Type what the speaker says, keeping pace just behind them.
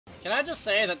Can I just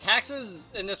say that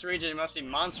taxes in this region must be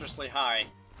monstrously high?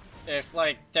 If,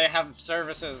 like, they have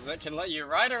services that can let you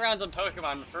ride around on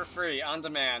Pokemon for free, on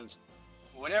demand,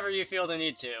 whenever you feel the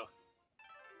need to.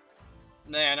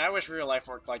 Man, I wish real life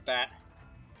worked like that.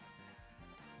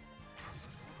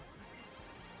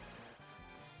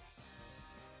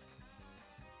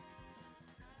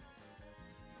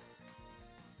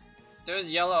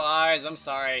 Those yellow eyes, I'm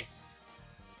sorry.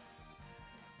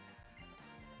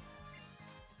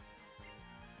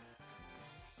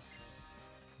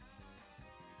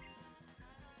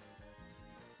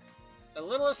 A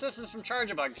little assistance from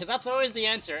Charjabug, because that's always the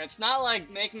answer. It's not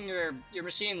like making your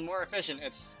machine more efficient,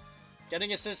 it's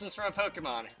getting assistance from a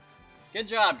Pokemon. Good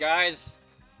job, guys.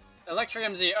 Electro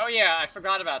MZ, oh yeah, I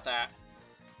forgot about that.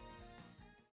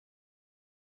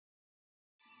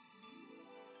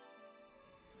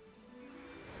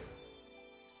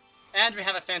 And we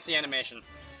have a fancy animation.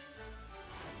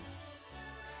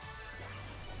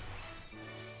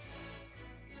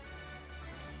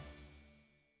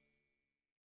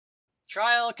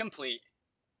 Trial complete.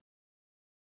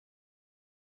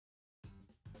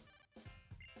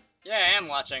 Yeah, I am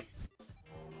watching.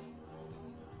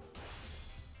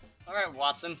 Alright,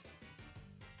 Watson.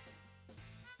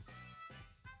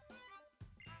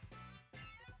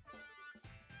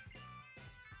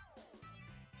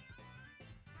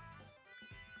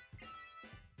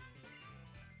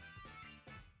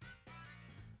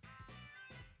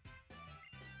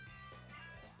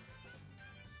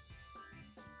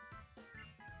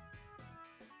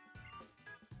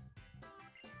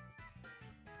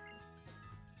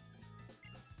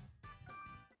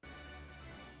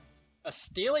 A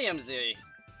Steelium Z.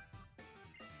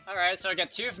 Alright, so I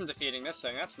get 2 from defeating this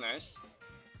thing, that's nice.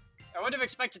 I would have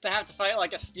expected to have to fight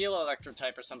like a Steel Electro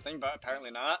type or something, but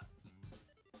apparently not.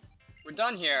 We're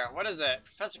done here. What is it?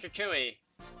 Professor Kukui.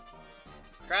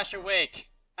 Crash Awake.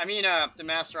 I mean, the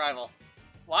masked rival.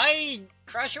 Why?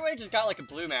 Crash Awake just got like a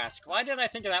blue mask. Why did I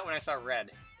think of that when I saw red?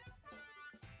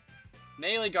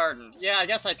 Melee Garden. Yeah, I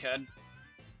guess I could.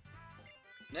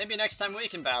 Maybe next time we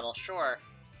can battle, sure.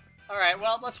 Alright,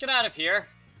 well, let's get out of here.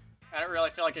 I don't really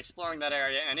feel like exploring that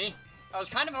area any. I was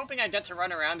kind of hoping I'd get to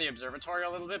run around the observatory a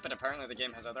little bit, but apparently the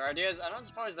game has other ideas. I don't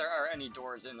suppose there are any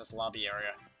doors in this lobby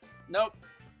area. Nope.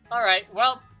 Alright,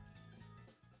 well,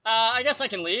 I guess I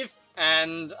can leave,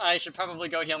 and I should probably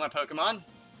go heal my Pokemon.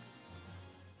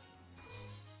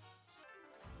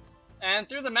 And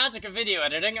through the magic of video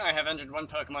editing, I have entered one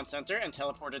Pokemon Center and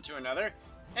teleported to another.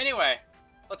 Anyway,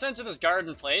 let's enter this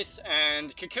garden place, and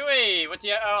Kukui, what do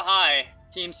you— oh, hi,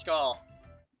 Team Skull.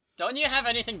 Don't you have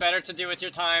anything better to do with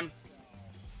your time?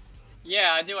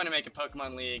 Yeah, I do want to make a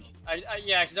Pokemon League.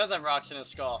 Yeah, he does have rocks in his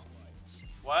skull.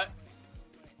 What?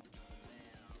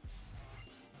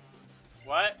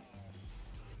 What?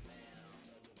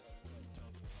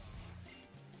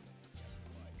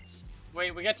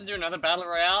 Wait, we get to do another Battle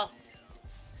Royale?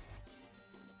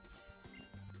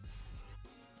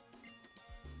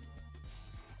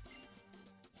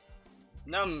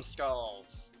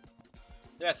 Numbskulls.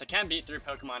 Yes, I can beat 3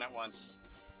 Pokemon at once.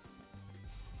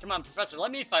 Come on, Professor,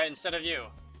 let me fight instead of you.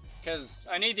 Because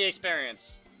I need the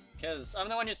experience. Because I'm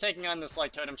the one who's taking on this,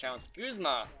 like, totem challenge.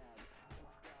 Guzma!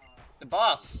 The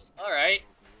boss! Alright.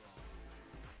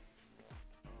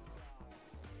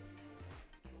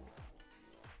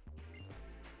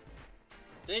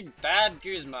 Big bad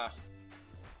Guzma.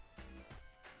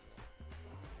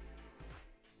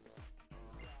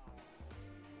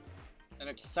 An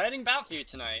exciting bout for you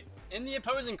tonight. In the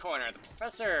opposing corner, the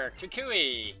Professor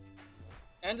Kukui.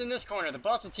 And in this corner, the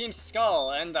boss of Team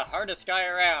Skull and the hardest guy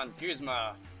around,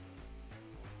 Guzma.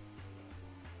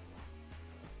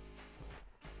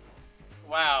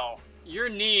 Wow, your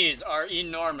knees are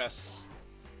enormous.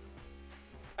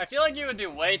 I feel like you would be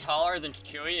way taller than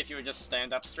Kukui if you would just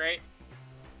stand up straight.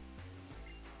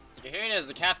 The Kahunas,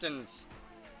 the captains.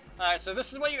 Alright, so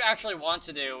this is what you actually want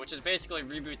to do, which is basically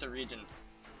reboot the region.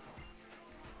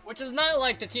 Which is not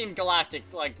like the Team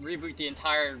Galactic, like, reboot the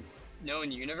entire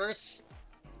known universe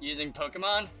using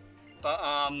Pokemon. But,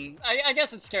 I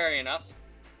guess it's scary enough.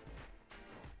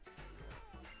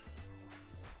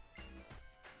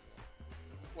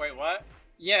 Wait, what?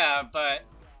 Yeah, but...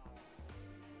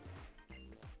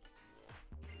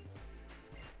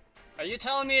 Are you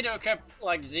telling me to equip,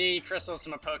 like, Z crystals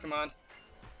to my Pokemon?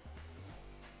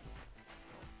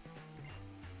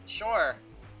 Sure.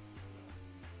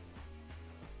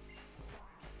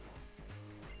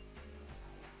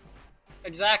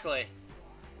 Exactly.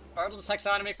 Bartle's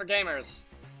taxonomy for gamers.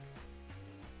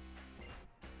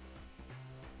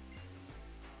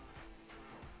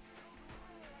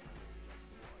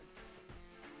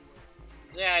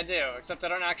 Yeah, I do, except I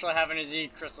don't actually have any Z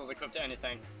crystals equipped to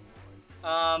anything.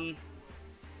 That's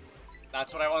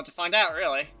what I wanted to find out,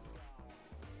 really.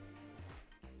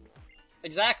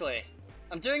 Exactly.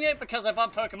 I'm doing it because I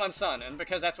bought Pokemon Sun, and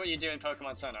because that's what you do in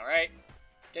Pokemon Sun, alright?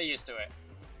 Get used to it.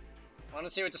 Want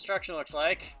to see what destruction looks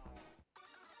like?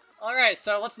 Alright,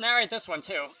 so let's narrate this one,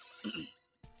 too.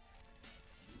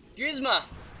 Guzma!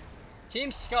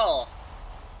 Team Skull.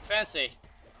 Fancy.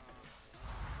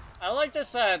 I like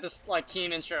this, like,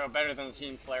 team intro better than the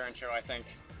Team Flare intro, I think.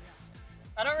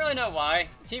 I don't really know why.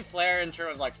 The Team Flare intro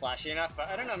was, like, flashy enough, but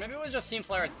I don't know, maybe it was just Team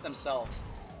Flare themselves.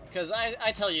 Because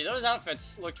I tell you, those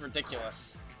outfits looked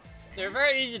ridiculous. They're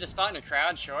very easy to spot in a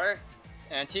crowd, sure,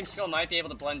 and Team Skull might be able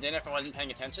to blend in if I wasn't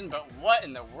paying attention, but what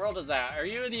in the world is that? Are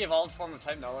you the evolved form of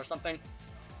type Null or something?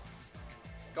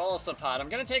 Golisopod. I'm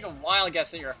gonna take a wild guess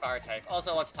that you're a fire type.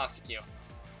 Also, let's Toxic you.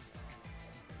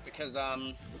 Because,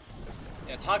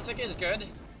 yeah, Toxic is good,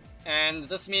 and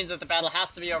this means that the battle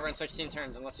has to be over in 16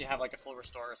 turns unless you have, like, a full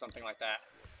restore or something like that.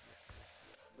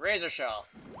 Razor Shell.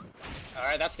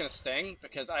 Alright, that's gonna sting,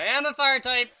 because I am a fire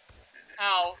type!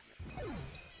 Ow.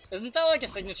 Isn't that like a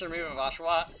signature move of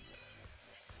Oshawott?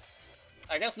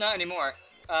 I guess not anymore.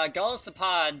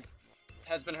 Golisopod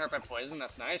has been hurt by poison,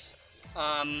 that's nice.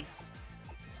 Let's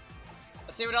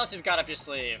see what else you've got up your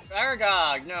sleeve.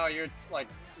 Aragog! No, you're, like,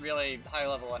 really high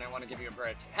level and I want to give you a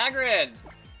break. Hagrid!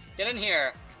 Get in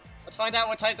here! Let's find out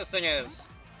what type this thing is.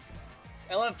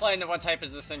 I love playing the what type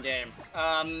is this thing game.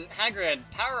 Hagrid,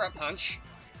 Power Up Punch.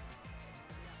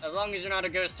 As long as you're not a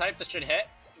ghost type, this should hit,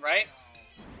 right?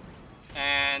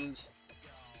 And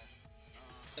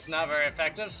it's not very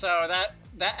effective, so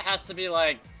that has to be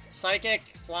like Psychic,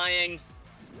 Flying.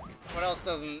 What else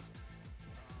doesn't?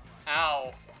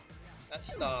 Ow. That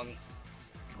stung.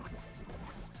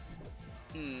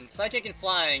 Psychic and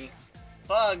Flying.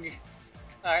 Bug.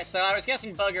 Alright, so I was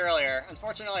guessing Bug earlier.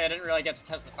 Unfortunately, I didn't really get to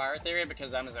test the Fire Theory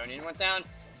because Amazonian went down.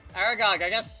 Aragog,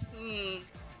 I guess,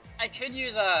 I could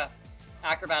use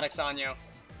Acrobatics on you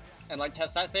and, like,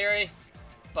 test that theory,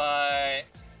 but...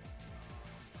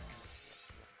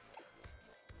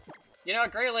 You know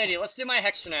what, Grey Lady, let's do my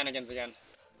Hex shenanigans again.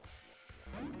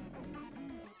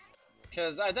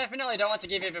 Because I definitely don't want to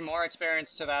give even more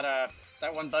experience to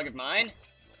that one bug of mine,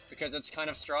 because it's kind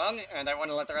of strong, and I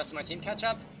want to let the rest of my team catch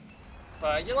up.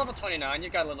 But you're level 29,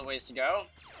 you've got a little ways to go.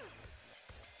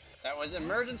 That was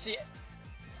emergency...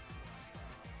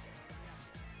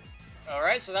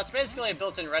 Alright, so that's basically a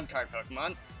built-in red card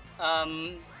Pokemon.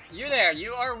 You there,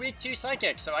 you are weak to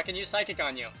Psychic, so I can use Psychic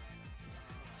on you.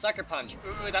 Sucker Punch.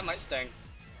 Ooh, that might sting.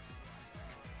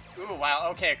 Ooh, wow,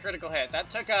 okay, a critical hit. That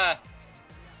took I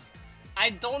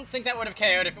don't think that would have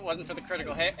KO'd if it wasn't for the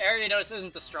critical hit. Ariados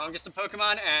isn't the strongest of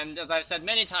Pokemon, and as I've said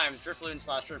many times, Drifloon /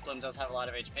 Drifloon does have a lot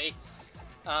of HP.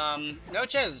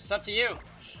 Noches, it's up to you.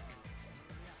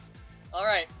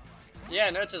 Alright. Yeah,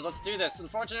 Noches, let's do this.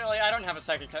 Unfortunately, I don't have a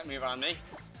Psychic type move on me.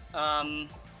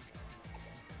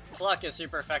 Pluck is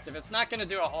super effective. It's not going to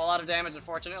do a whole lot of damage,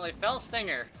 unfortunately. Fell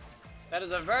Stinger. That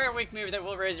is a very weak move that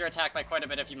will raise your attack by quite a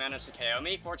bit if you manage to KO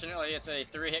me. Fortunately, it's a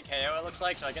 3-hit KO, it looks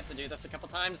like, so I get to do this a couple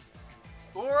times.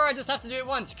 Or I just have to do it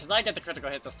once, because I get the critical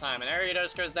hit this time, and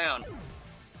Ariados goes down.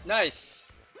 Nice.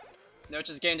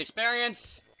 Noches gained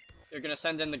experience. You're going to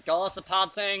send in the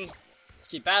Golisopod thing. Let's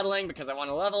keep battling, because I want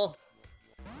to level.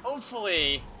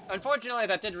 Hopefully. Unfortunately,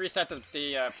 that did reset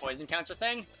the poison counter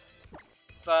thing.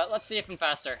 But let's see if I'm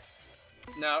faster.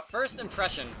 No, first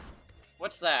impression.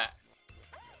 What's that?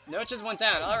 Noches went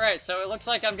down. Alright, so it looks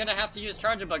like I'm going to have to use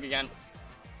Charge-a-Bug again.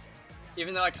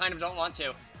 Even though I kind of don't want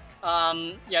to.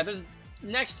 Yeah, there's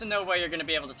next to no way you're going to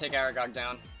be able to take Aragog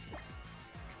down.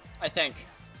 I think.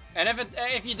 And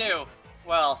if you do,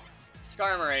 well,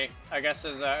 Skarmory, I guess,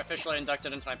 is officially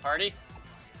inducted into my party.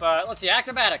 But let's see,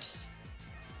 Acrobatics.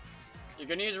 You're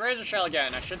going to use Razor Shell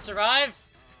again. I should survive.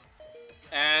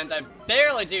 And I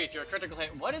barely do through a critical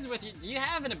hit. What is with you? Do you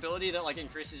have an ability that, like,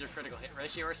 increases your critical hit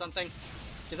ratio or something?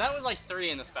 Because that was, like, 3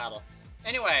 in this battle.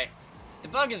 Anyway, the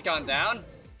bug has gone down,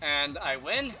 and I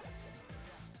win.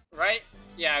 Right?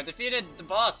 Yeah, I defeated the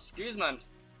boss, Guzman.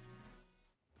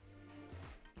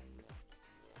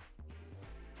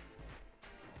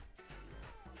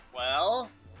 Well?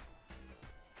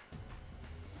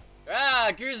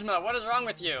 Ah, Guzma, what is wrong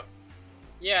with you?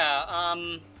 Yeah,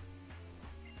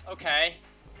 okay.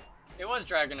 It was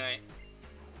Dragonite.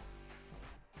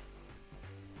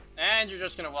 And you're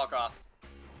just gonna walk off.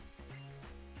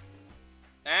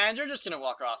 And you're just gonna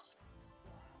walk off.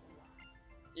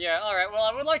 Yeah, alright, well,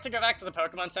 I would like to go back to the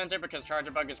Pokemon Center because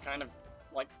Charge-a-Bug is kind of,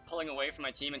 like, pulling away from my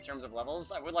team in terms of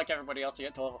levels. I would like everybody else to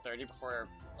get to level 30 before,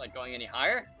 like, going any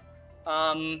higher.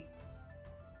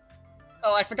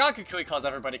 Oh, I forgot Kukui calls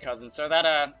everybody cousin, so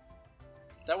that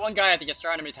one guy at the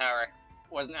astronomy tower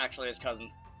wasn't actually his cousin.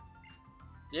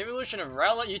 The evolution of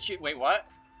Rowlet Yuchi- wait, what?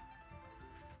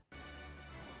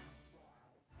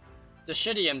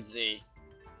 Deshidium Z.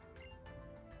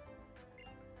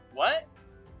 What?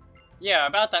 Yeah,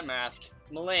 about that mask.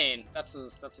 Mullane, that's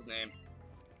his name.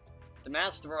 The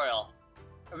Masked Royal.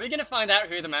 Are we gonna find out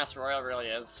who the Masked Royal really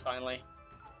is, finally?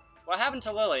 What happened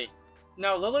to Lily?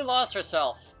 No, Lily lost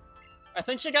herself. I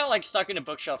think she got, like, stuck in a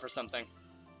bookshelf or something.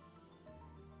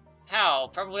 How?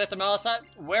 Probably at the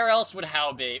Malasat? Where else would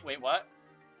How be? Wait, what?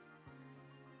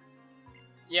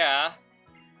 Yeah.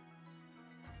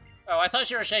 Oh, I thought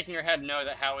you were shaking your head no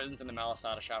that How isn't in the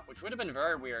Malasada shop, which would have been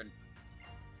very weird.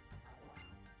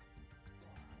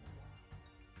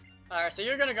 Alright, so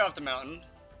you're gonna go up the mountain.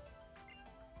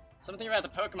 Something about the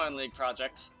Pokemon League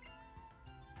project.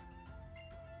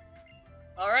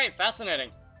 Alright,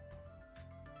 fascinating.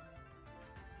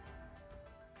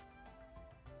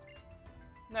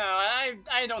 No,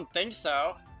 I don't think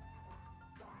so.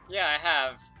 Yeah, I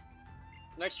have.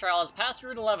 Next trial is past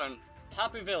Route 11,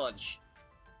 Tapu Village.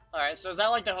 Alright, so is that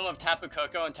like the home of Tapu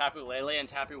Koko and Tapu Lele and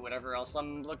Tapu whatever else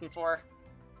I'm looking for?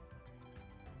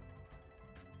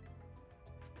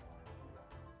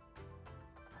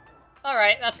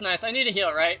 Alright, that's nice. I need a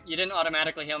heal, right? You didn't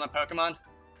automatically heal my Pokemon?